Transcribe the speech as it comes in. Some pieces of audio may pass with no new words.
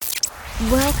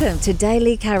Welcome to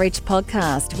Daily Courage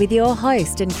Podcast with your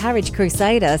host and Courage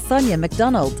Crusader, Sonia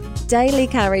McDonald. Daily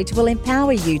Courage will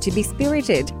empower you to be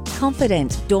spirited,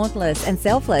 confident, dauntless and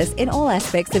selfless in all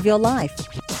aspects of your life.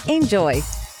 Enjoy.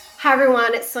 Hi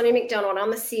everyone, it's Sonia McDonald.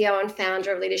 I'm the CEO and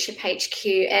founder of Leadership HQ,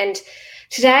 and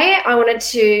today I wanted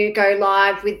to go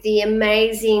live with the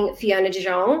amazing Fiona de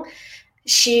Jong.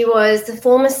 She was the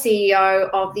former CEO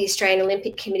of the Australian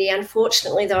Olympic Committee.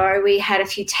 Unfortunately, though, we had a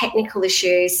few technical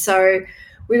issues, so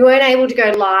we weren't able to go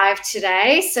live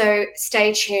today. So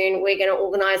stay tuned. We're going to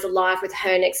organise a live with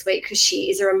her next week because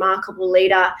she is a remarkable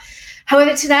leader.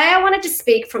 However, today I wanted to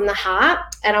speak from the heart,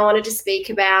 and I wanted to speak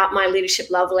about my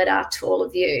leadership love letter to all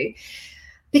of you,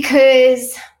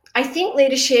 because I think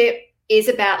leadership is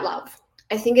about love.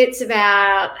 I think it's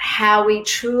about how we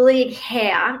truly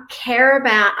care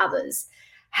about others,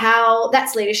 how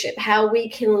that's leadership, how we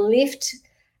can lift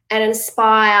and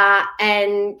inspire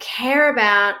and care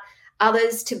about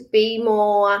others to be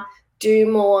more, do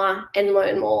more, and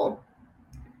learn more.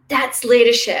 That's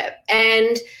leadership.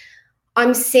 And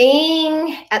I'm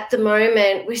seeing at the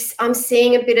moment, I'm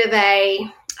seeing a bit of I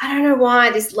don't know why,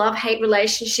 this love-hate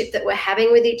relationship that we're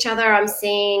having with each other. I'm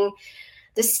seeing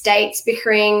the states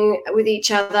bickering with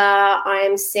each other. I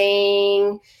am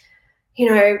seeing,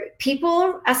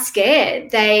 people are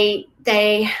scared. They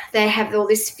have all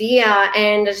this fear,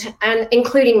 and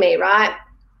including me, right?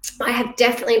 I have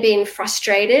definitely been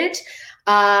frustrated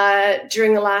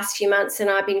during the last few months, and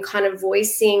I've been kind of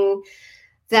voicing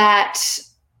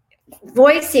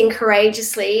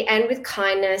courageously and with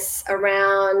kindness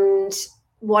around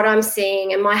what I'm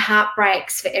seeing, and my heart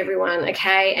breaks for everyone,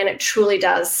 okay? And it truly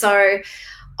does. So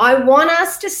I want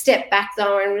us to step back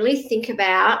though and really think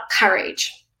about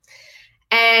courage.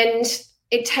 And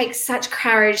it takes such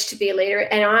courage to be a leader.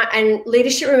 And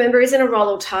leadership, remember, isn't a role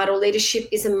or title. Leadership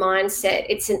is a mindset.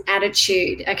 It's an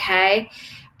attitude, okay?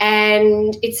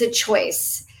 And it's a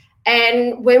choice.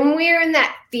 And when we're in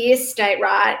that fear state,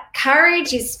 right,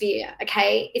 courage is fear,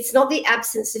 okay? It's not the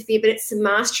absence of fear, but it's the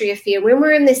mastery of fear. When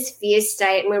we're in this fear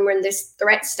state and when we're in this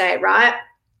threat state, right,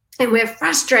 and we're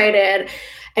frustrated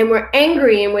and we're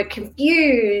angry and we're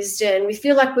confused and we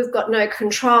feel like we've got no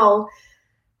control,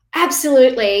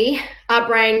 absolutely our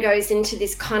brain goes into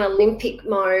this kind of limbic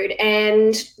mode,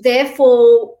 and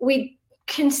therefore we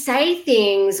can say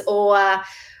things or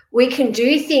we can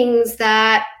do things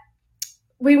that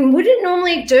we wouldn't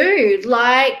normally do,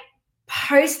 like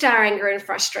post our anger and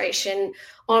frustration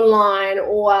online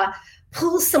or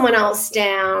pull someone else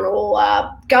down or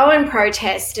go and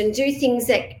protest and do things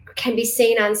that can be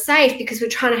seen unsafe because we're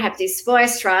trying to have this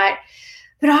voice, right?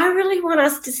 But I really want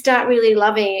us to start really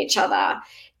loving each other,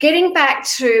 getting back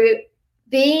to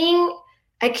being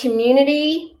a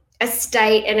community, a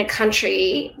state, and a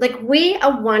country. Like, we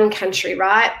are one country,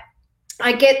 right?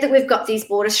 I get that we've got these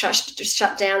border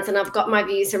shutdowns, and I've got my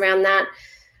views around that.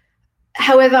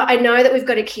 However, I know that we've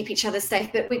got to keep each other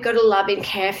safe, but we've got to love and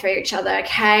care for each other,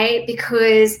 okay?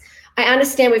 Because I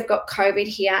understand we've got COVID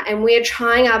here and we're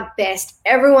trying our best.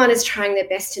 Everyone is trying their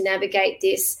best to navigate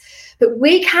this, but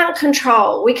we can't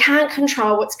control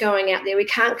what's going out there. We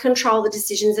can't control the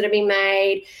decisions that are being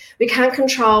made. We can't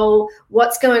control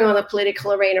what's going on in the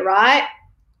political arena, right?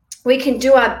 We can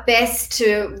do our best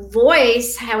to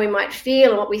voice how we might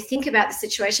feel and what we think about the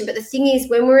situation. But the thing is,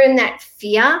 when we're in that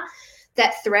fear,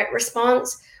 that threat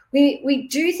response, we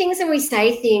do things and we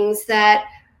say things that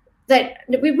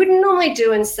we wouldn't normally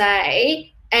do and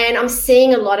say. And I'm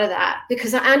seeing a lot of that,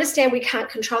 because I understand we can't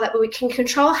control that, but we can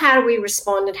control how do we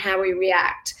respond and how we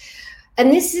react.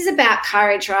 And this is about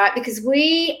courage, right? Because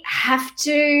we have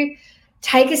to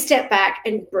take a step back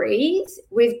and breathe.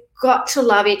 We've got to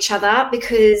love each other,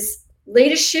 because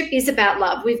leadership is about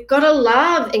love. We've got to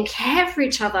love and care for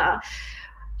each other.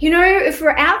 If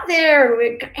we're out there and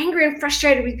we're angry and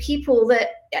frustrated with people,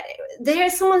 that they're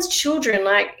someone's children.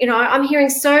 I'm hearing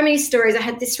so many stories. I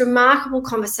had this remarkable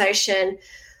conversation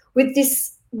with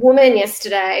this woman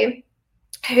yesterday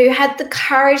who had the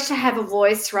courage to have a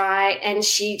voice, right? And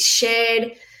she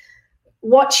shared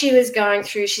what she was going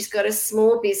through. She's got a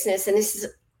small business, and this is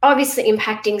obviously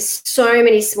impacting so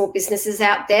many small businesses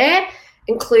out there,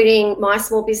 including my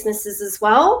small businesses as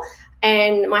well.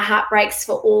 And my heart breaks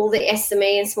for all the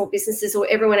SME and small businesses, or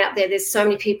everyone out there. There's so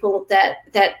many people that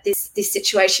this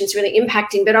situation is really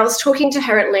impacting. But I was talking to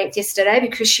her at length yesterday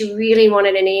because she really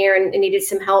wanted an ear and needed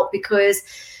some help, because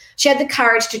she had the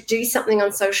courage to do something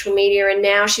on social media and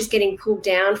now she's getting pulled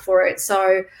down for it.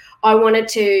 So I wanted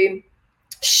to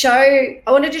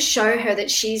show her that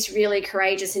she's really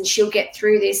courageous and she'll get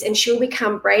through this and she'll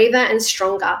become braver and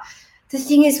stronger. The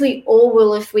thing is, we all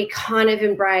will if we kind of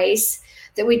embrace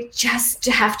that we just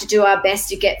have to do our best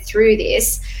to get through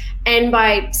this. And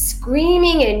by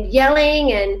screaming and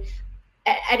yelling and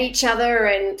at each other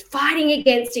and fighting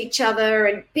against each other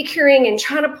and bickering and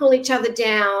trying to pull each other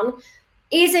down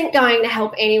isn't going to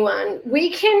help anyone.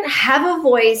 We can have a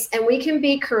voice and we can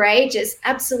be courageous,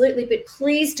 absolutely, but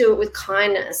please do it with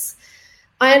kindness.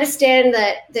 I understand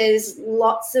that there's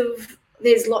lots of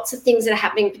things that are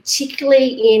happening,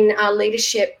 particularly in our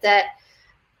leadership, that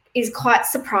is quite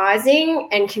surprising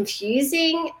and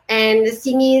confusing. And the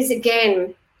thing is,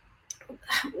 again,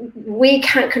 we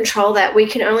can't control that. We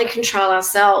can only control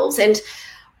ourselves. And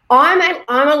I'm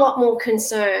a lot more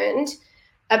concerned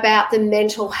about the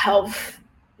mental health,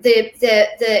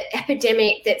 the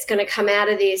epidemic that's going to come out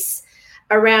of this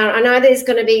around. I know there's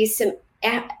going to be some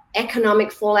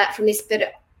economic fallout from this,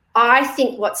 but I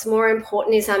think what's more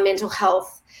important is our mental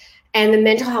health and the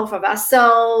mental health of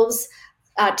ourselves,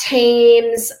 our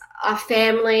teams, our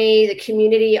family, the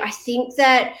community. I think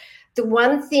that the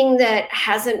one thing that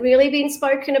hasn't really been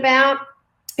spoken about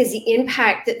is the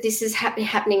impact that this is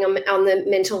happening on the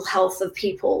mental health of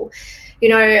people. You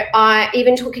know, I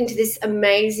even talking to this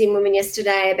amazing woman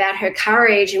yesterday about her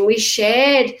courage, and we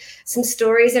shared some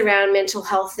stories around mental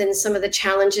health and some of the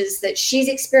challenges that she's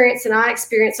experienced and I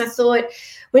experienced. I thought,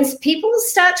 when people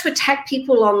start to attack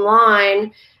people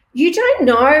online, you don't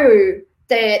know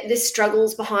the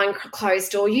struggles behind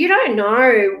closed door. You don't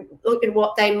know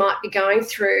what they might be going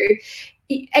through.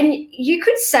 And you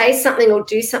could say something or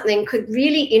do something could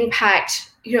really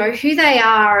impact, you know, who they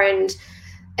are and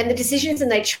the decisions and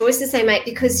the choices they make,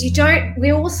 because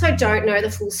we also don't know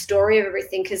the full story of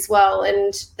everything as well.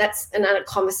 And that's another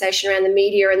conversation around the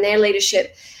media and their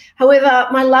leadership. However,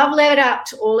 my love letter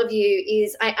to all of you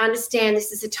is, I understand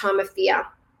this is a time of fear.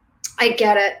 I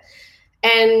get it.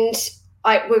 And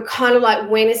we're kind of like,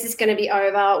 when is this going to be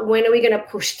over? When are we going to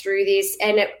push through this?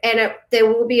 And there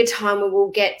will be a time where we'll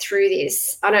get through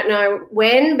this. I don't know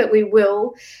when, but we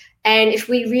will. And if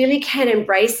we really can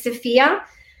embrace the fear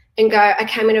and go,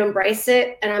 okay, I'm going to embrace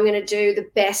it and I'm going to do the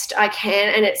best I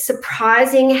can. And it's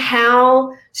surprising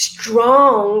how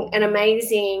strong and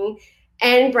amazing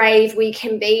and brave we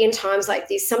can be in times like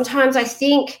this. Sometimes I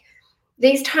think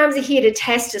these times are here to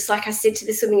test us. Like I said to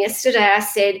this woman yesterday, I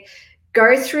said,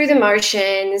 go through the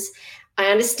motions. I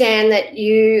understand that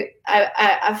you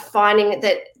are finding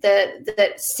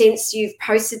that since you've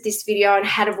posted this video and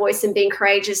had a voice and been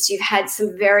courageous, you've had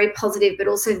some very positive but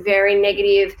also very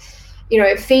negative, you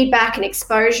know, feedback and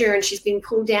exposure, and she's been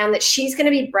pulled down, that she's going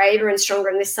to be braver and stronger,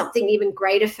 and there's something even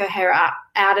greater for her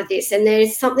out of this, and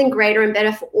there's something greater and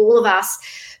better for all of us.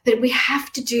 But we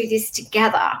have to do this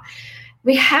together.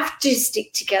 We have to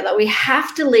stick together. We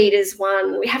have to lead as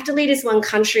one. We have to lead as one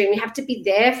country, and we have to be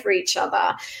there for each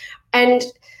other. And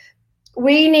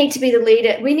we need to be the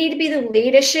leader. We need to be the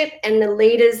leadership and the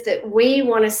leaders that we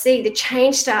want to see. The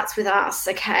change starts with us,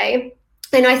 okay?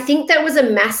 And I think that was a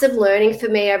massive learning for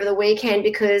me over the weekend,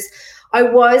 because I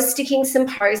was sticking some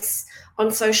posts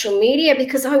on social media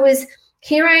because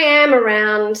here I am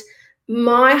around,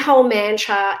 my whole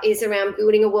mantra is around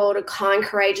building a world of kind,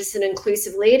 courageous and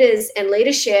inclusive leaders and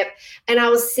leadership. And I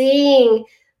was seeing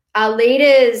our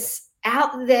leaders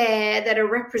out there that are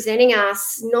representing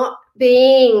us not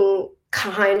being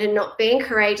kind and not being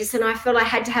courageous. And I felt I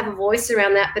had to have a voice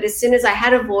around that. But as soon as I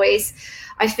had a voice,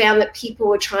 I found that people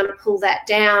were trying to pull that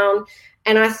down.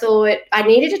 And I thought I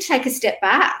needed to take a step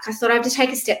back. I thought I had to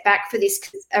take a step back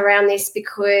around this,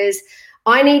 because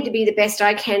I need to be the best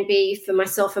I can be for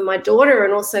myself and my daughter,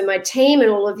 and also my team and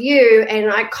all of you.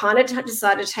 And I kind of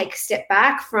decided to take a step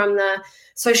back from the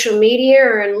social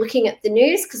media and looking at the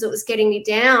news, because it was getting me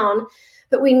down.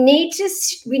 But we need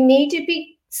to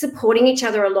be supporting each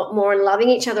other a lot more and loving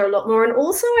each other a lot more. And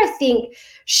also, I think,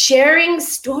 sharing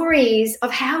stories of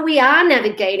how we are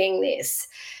navigating this.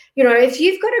 You know, if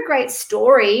you've got a great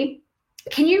story,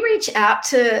 can you reach out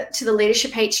to the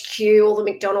Leadership HQ or the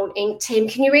McDonald Inc. team?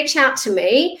 Can you reach out to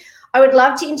me? I would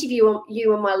love to interview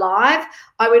you on my live.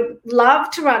 I would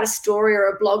love to write a story or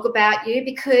a blog about you,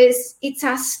 because it's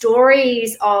our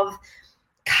stories of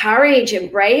courage and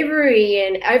bravery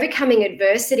and overcoming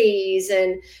adversities,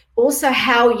 and also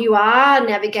how you are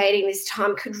navigating this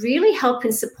time could really help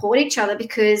and support each other,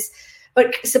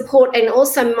 and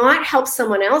also might help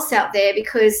someone else out there.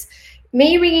 Because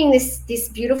me ringing this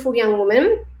beautiful young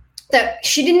woman, that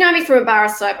she didn't know me from a bar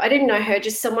of soap. I didn't know her.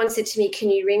 Just someone said to me, can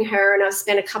you ring her? And I've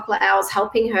spent a couple of hours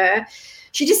helping her.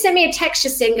 She just sent me a text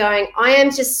just then going, I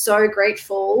am just so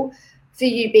grateful for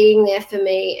you being there for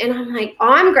me. And I'm like,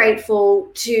 I'm grateful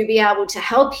to be able to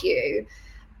help you.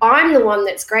 I'm the one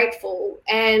that's grateful.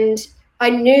 And I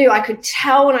knew, I could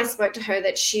tell when I spoke to her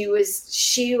that she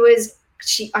was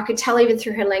I could tell even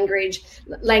through her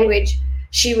language,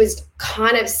 she was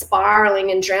kind of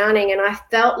spiraling and drowning. And I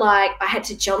felt like I had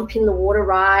to jump in the water,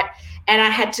 right? And I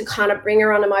had to kind of bring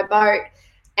her onto my boat.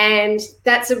 And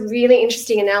that's a really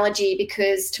interesting analogy,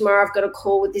 because tomorrow I've got a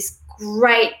call with this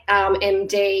great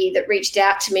MD that reached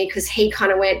out to me, because he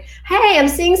kind of went, hey, I'm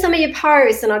seeing some of your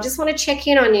posts and I just want to check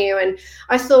in on you. And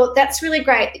I thought, that's really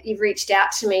great that you've reached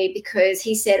out to me, because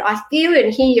he said, I feel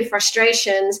and hear your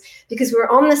frustrations, because we're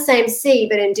on the same sea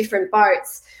but in different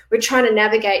boats. We're trying to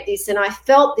navigate this. And I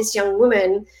felt this young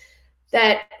woman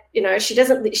that, you know, she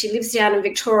lives down in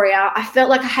Victoria. I felt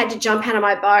like I had to jump out of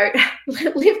my boat,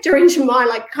 lift her into mine,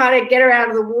 like kind of get her out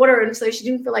of the water, and so she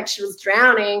didn't feel like she was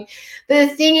drowning. But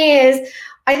the thing is,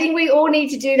 I think we all need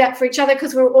to do that for each other,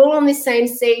 because we're all on this same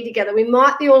sea together. We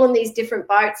might be all in these different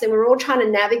boats and we're all trying to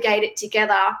navigate it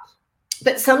together.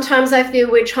 But sometimes I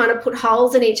feel we're trying to put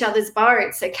holes in each other's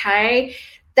boats, okay?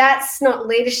 That's not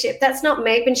leadership. That's not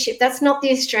mavenship. That's not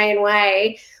the Australian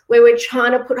way, where we're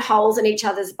trying to put holes in each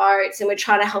other's boats and we're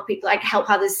trying to help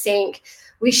others sink.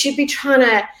 We should be trying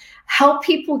to help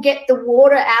people get the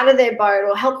water out of their boat,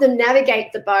 or help them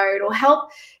navigate the boat, or help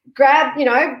grab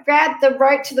the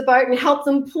rope to the boat and help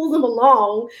them pull them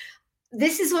along.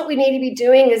 This is what we need to be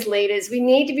doing as leaders. We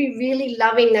need to be really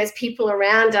loving those people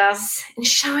around us and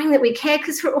showing that we care,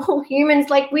 because we're all humans.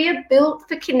 Like, we are built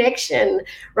for connection,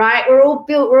 right? We're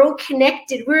all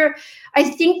connected. I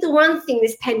think the one thing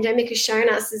this pandemic has shown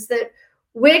us is that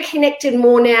we're connected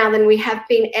more now than we have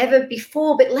been ever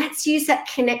before, but let's use that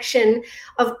connection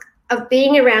of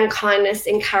being around kindness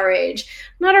and courage,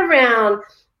 not around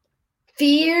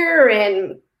fear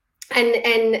and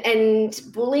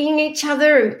bullying each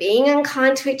other and being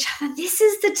unkind to each other. This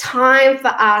is the time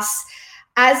for us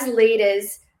as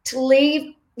leaders to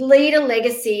lead a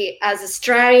legacy as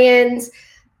Australians,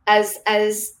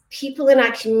 as people in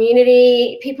our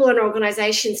community, people in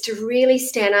organizations, to really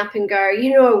stand up and go, you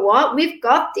know what, we've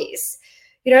got this.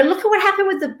 You know, look at what happened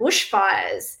with the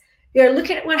bushfires. You know, look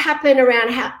at what happened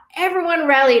around how everyone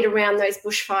rallied around those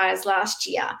bushfires last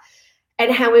year,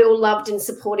 and how we all loved and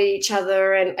supported each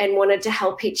other and wanted to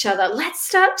help each other. Let's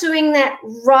start doing that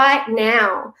right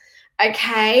now,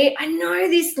 okay? I know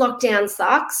this lockdown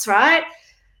sucks, right?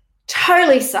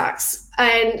 Totally sucks.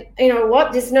 And you know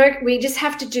what? We just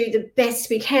have to do the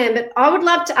best we can. But I would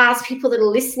love to ask people that are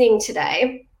listening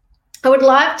today, I would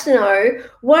love to know,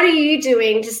 what are you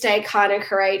doing to stay kind and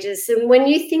courageous? And when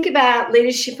you think about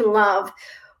leadership and love,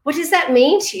 what does that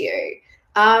mean to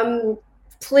you?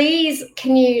 Please,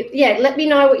 can you, let me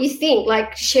know what you think.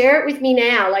 Like, share it with me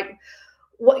now. Like,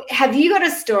 what have you got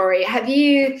a story?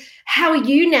 How are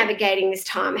you navigating this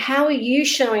time? How are you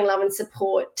showing love and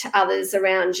support to others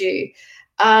around you?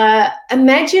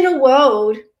 Imagine a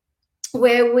world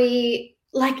where we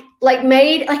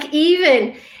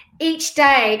even each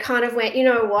day kind of went, you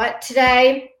know what,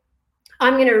 today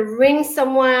I'm going to ring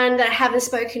someone that I haven't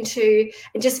spoken to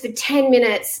and just for 10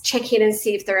 minutes check in and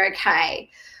see if they're okay.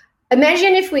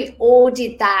 Imagine if we all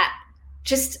did that,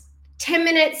 just 10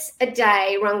 minutes a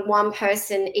day, rung one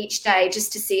person each day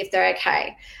just to see if they're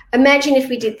okay. Imagine if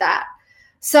we did that.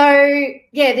 So,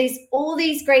 there's all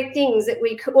these great things that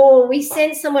we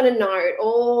sent someone a note,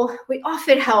 or we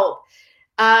offered help.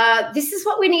 This is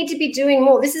what we need to be doing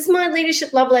more. This is my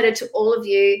leadership love letter to all of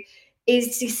you,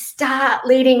 is to start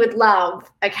leading with love,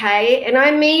 okay? And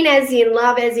I mean as in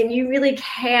love, as in you really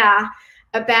care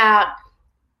about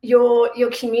your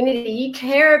community. You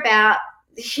care about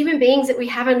the human beings that we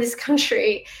have in this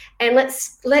country, and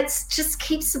let's just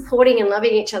keep supporting and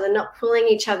loving each other, not pulling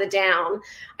each other down.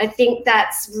 I think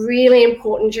that's really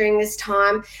important during this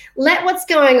time. Let what's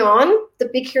going on,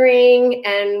 the bickering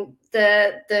and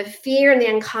the fear and the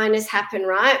unkindness happen,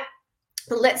 right?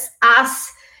 But let's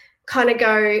us kind of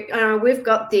go, oh, we've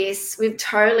got this, we've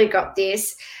totally got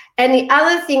this. And the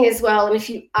other thing as well, and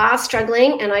if you are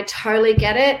struggling, and I totally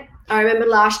get it, I remember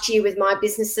last year with my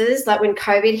businesses, like when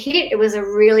COVID hit, it was a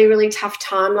really, really tough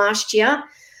time last year.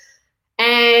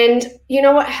 And you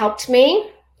know what helped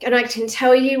me? And I can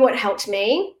tell you what helped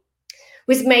me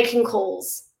was making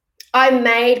calls. I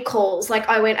made calls. Like,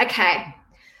 I went, okay,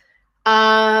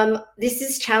 this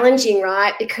is challenging,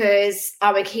 right? Because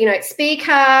I'm a keynote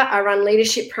speaker, I run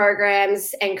leadership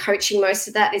programs, and coaching, most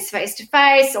of that is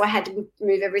face-to-face. So I had to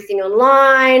move everything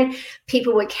online.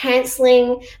 People were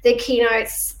cancelling their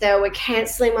keynotes. They were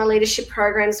cancelling my leadership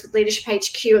programs with Leadership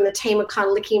HQ, and the team were kind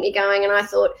of looking at me going, and I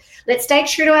thought, let's stay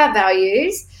true to our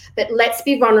values, but let's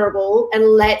be vulnerable and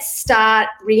let's start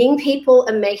ringing people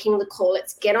and making the call.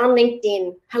 Let's get on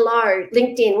LinkedIn. Hello,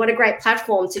 LinkedIn, what a great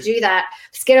platform to do that.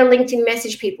 Let's get on LinkedIn,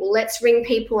 message people. Let's ring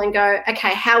people and go,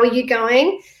 okay, how are you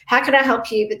going? How can I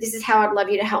help you? But this is how I'd love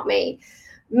you to help me.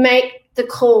 Make the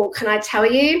call. Can I tell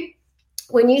you,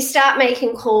 when you start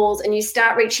making calls and you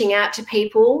start reaching out to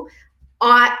people,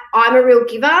 I'm a real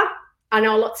giver. I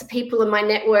know lots of people in my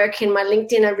network and my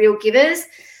LinkedIn are real givers.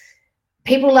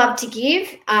 People love to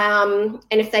give. And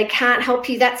if they can't help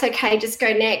you, that's okay. Just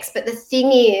go next. But the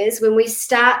thing is, when we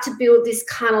start to build this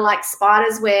kind of like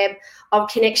spider's web of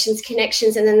connections,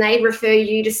 and then they refer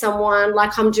you to someone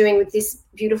like I'm doing with this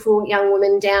beautiful young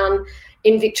woman down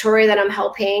in Victoria that I'm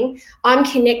helping, I'm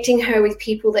connecting her with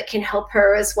people that can help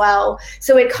her as well.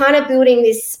 So we're kind of building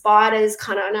this spider's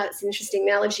kind of, I know it's an interesting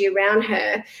analogy, around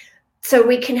her, so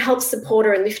we can help support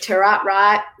her and lift her up,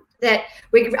 right? That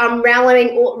I'm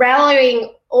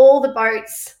rallying all the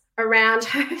boats around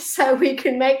her so we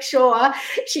can make sure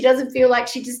she doesn't feel like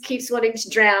she just keeps wanting to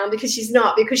drown, because she's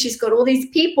not, because she's got all these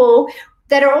people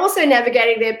that are also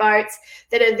navigating their boats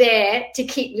that are there to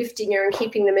keep lifting her and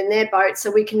keeping them in their boat, so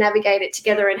we can navigate it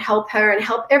together and help her and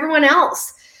help everyone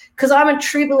else. Because I'm a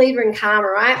true believer in karma,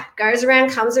 right? Goes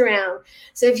around, comes around.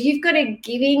 So if you've got a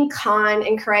giving, kind,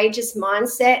 and courageous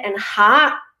mindset and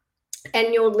heart,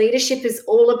 and your leadership is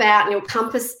all about, and your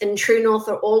compass and true north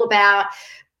are all about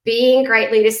being a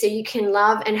great leader so you can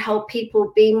love and help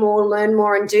people be more, learn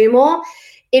more, and do more,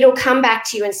 it'll come back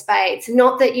to you in spades.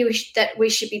 Not that we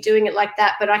should be doing it like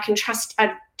that, but I can trust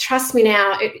me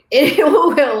now,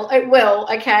 it will,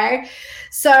 okay?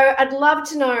 So I'd love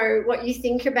to know what you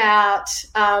think about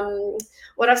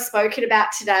what I've spoken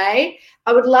about today.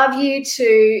 I would love you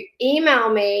to email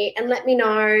me and let me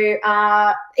know,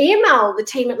 email the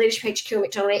team at Leadership HQ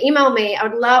McDonald, email me, I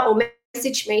would love, or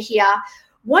message me here.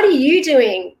 What are you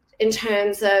doing in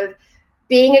terms of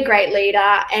being a great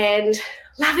leader and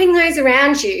loving those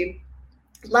around you,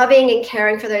 loving and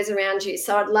caring for those around you?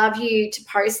 So I'd love you to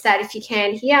post that if you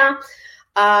can here.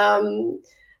 I'd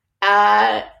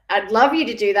love you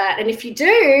to do that. And if you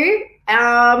do,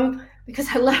 because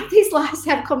I love these lives to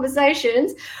have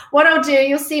conversations, what I'll do,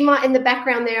 you'll see in the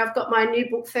background there, I've got my new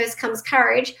book, First Comes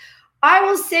Courage. I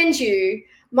will send you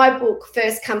my book,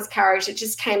 First Comes Courage. It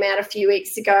just came out a few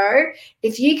weeks ago.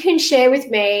 If you can share with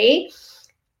me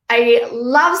a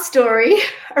love story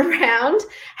around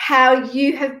how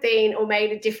you have been or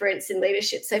made a difference in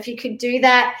leadership. So if you could do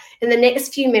that in the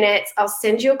next few minutes, I'll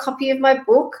send you a copy of my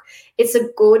book. It's a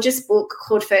gorgeous book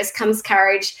called First Comes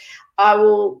Courage.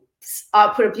 I'll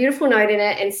put a beautiful note in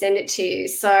it and send it to you.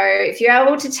 So if you're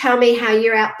able to tell me how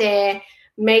you're out there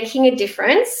making a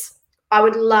difference, I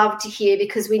would love to hear,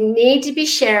 because we need to be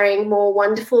sharing more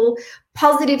wonderful,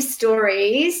 positive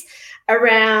stories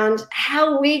around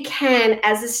how we can,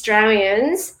 as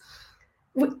Australians,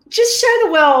 just show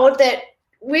the world that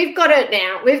we've got it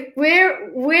now.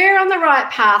 We're on the right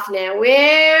path now.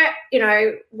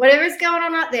 Whatever's going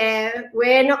on out there,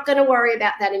 we're not going to worry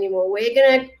about that anymore. We're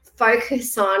going to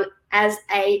focus on, as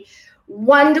a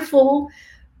wonderful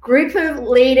group of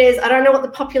leaders. I don't know what the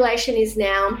population is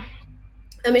now.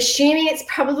 I'm assuming it's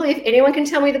probably, if anyone can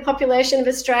tell me the population of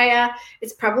Australia,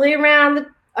 it's probably around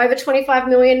over 25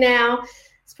 million now.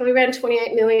 It's probably around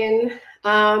 28 million.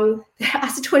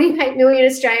 Us 28 million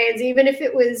Australians, even if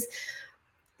it was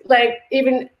like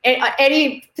even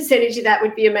any percentage of that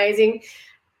would be amazing.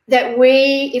 That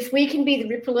if we can be the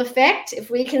ripple effect,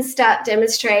 if we can start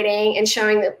demonstrating and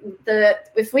showing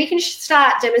if we can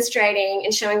start demonstrating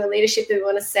and showing the leadership that we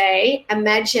want to say,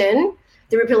 imagine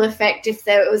the ripple effect if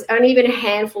there was only even a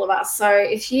handful of us. So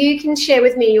if you can share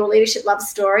with me your leadership love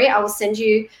story, I will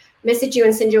message you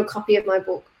and send you a copy of my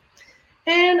book.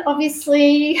 And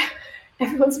obviously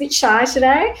everyone's a bit shy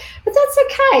today, but that's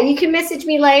okay. You can message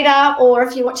me later, or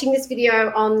if you're watching this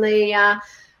video on the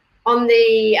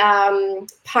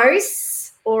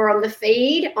posts or on the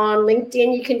feed on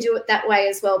LinkedIn, you can do it that way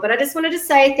as well. But I just wanted to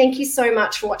say thank you so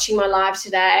much for watching my live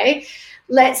today.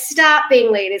 Let's start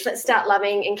being leaders. Let's start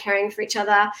loving and caring for each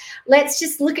other. Let's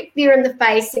just look at fear in the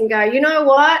face and go, you know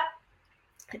what?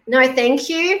 No, thank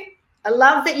you. I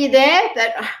love that you're there,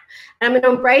 but I'm going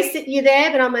to embrace that you're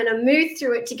there, but I'm going to move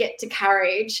through it to get to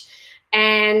courage.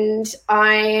 And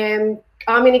I'm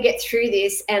going to get through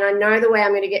this. And I know the way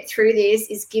I'm going to get through this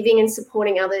is giving and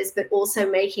supporting others, but also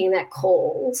making that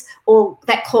call or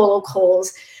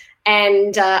calls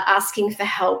and asking for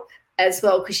help as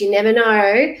well, because you never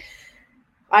know.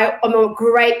 I'm a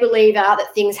great believer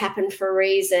that things happen for a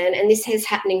reason, and this is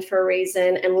happening for a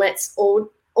reason. And let's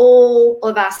all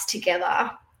of us together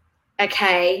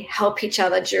okay, help each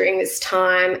other during this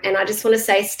time. And I just want to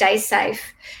say, stay safe.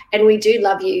 And we do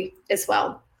love you as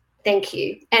well. Thank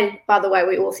you. And by the way,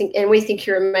 we think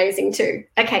you're amazing too.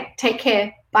 Okay, take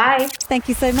care. Bye. Thank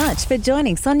you so much for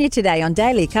joining Sonia today on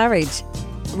Daily Courage.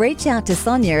 Reach out to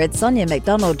Sonia at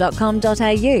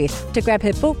soniamcdonald.com.au to grab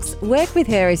her books, work with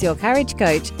her as your courage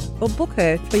coach, or book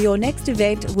her for your next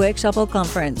event, workshop or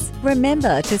conference.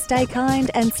 Remember to stay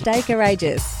kind and stay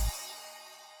courageous.